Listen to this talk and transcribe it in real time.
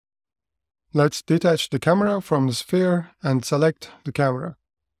Let's detach the camera from the sphere and select the camera.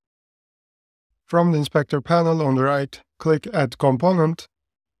 From the inspector panel on the right, click Add Component,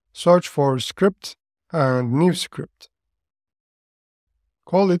 search for Script and New Script.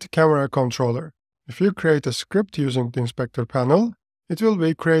 Call it Camera Controller. If you create a script using the inspector panel, it will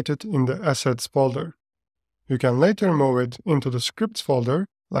be created in the Assets folder. You can later move it into the Scripts folder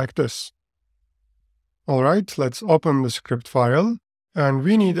like this. Alright, let's open the script file, and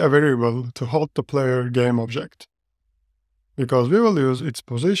we need a variable to hold the player game object, because we will use its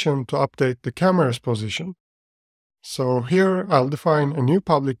position to update the camera's position. So here I'll define a new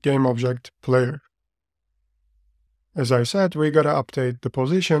public game object, player. As I said, we gotta update the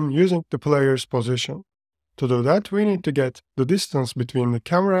position using the player's position. To do that, we need to get the distance between the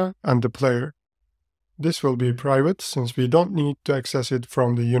camera and the player. This will be private since we don't need to access it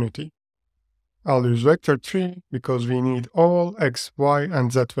from the Unity. I'll use vector3 because we need all x, y,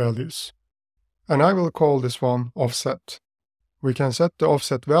 and z values. And I will call this one offset. We can set the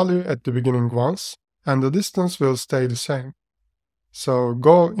offset value at the beginning once, and the distance will stay the same. So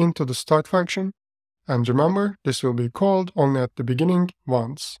go into the start function, and remember this will be called only at the beginning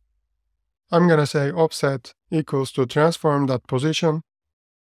once. I'm gonna say offset equals to transform.position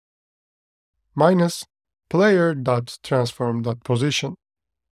minus player.transform.position.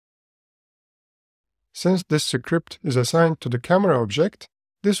 Since this script is assigned to the camera object,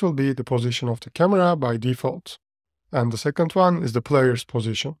 this will be the position of the camera by default, and the second one is the player's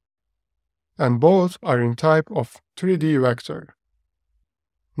position. And both are in type of 3D vector.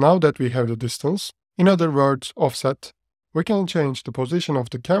 Now that we have the distance, in other words offset, we can change the position of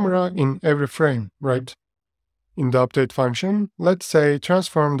the camera in every frame, right? In the update function, let's say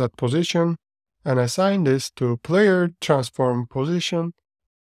transform.position and assign this to player transform position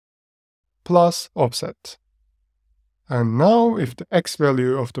plus offset. And now if the x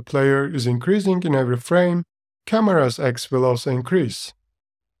value of the player is increasing in every frame, camera's x will also increase.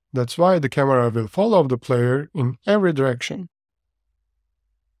 That's why the camera will follow the player in every direction.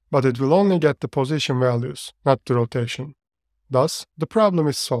 But it will only get the position values, not the rotation. Thus, the problem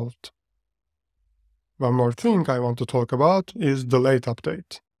is solved. One more thing I want to talk about is the late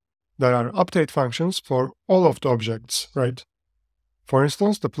update. There are update functions for all of the objects, right? For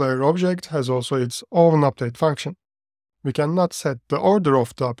instance, the player object has also its own update function. We cannot set the order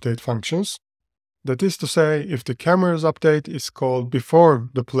of the update functions. That is to say, if the camera's update is called before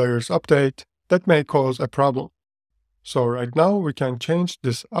the player's update, that may cause a problem. So right now we can change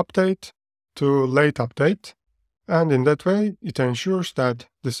this update to late update, and in that way it ensures that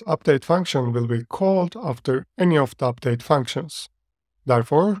this update function will be called after any of the update functions.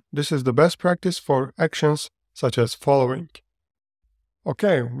 Therefore, this is the best practice for actions such as following.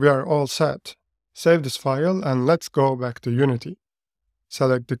 Okay, we are all set. Save this file and let's go back to Unity.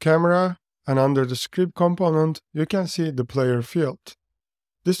 Select the camera, and under the script component you can see the player field.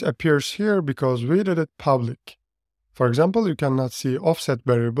 This appears here because we did it public. For example, you cannot see offset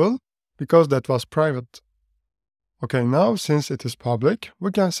variable because that was private. Okay, now since it is public,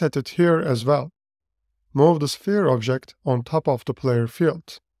 we can set it here as well. Move the sphere object on top of the player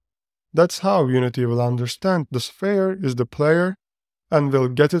field. That's how Unity will understand the sphere is the player and will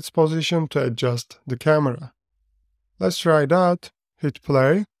get its position to adjust the camera. Let's try that, hit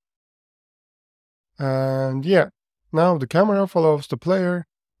play. And yeah, now the camera follows the player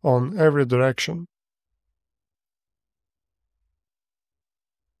on every direction.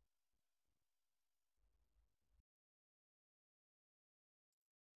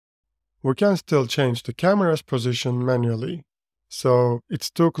 We can still change the camera's position manually. So it's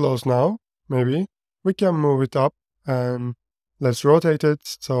too close now, maybe. We can move it up and let's rotate it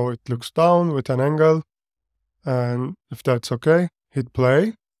so it looks down with an angle. And if that's okay, hit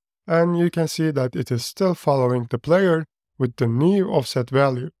play. And you can see that it is still following the player with the new offset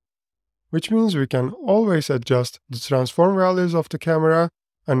value, which means we can always adjust the transform values of the camera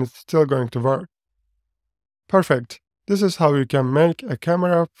and it's still going to work. Perfect. This is how you can make a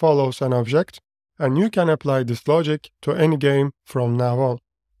camera follows an object, and you can apply this logic to any game from now on.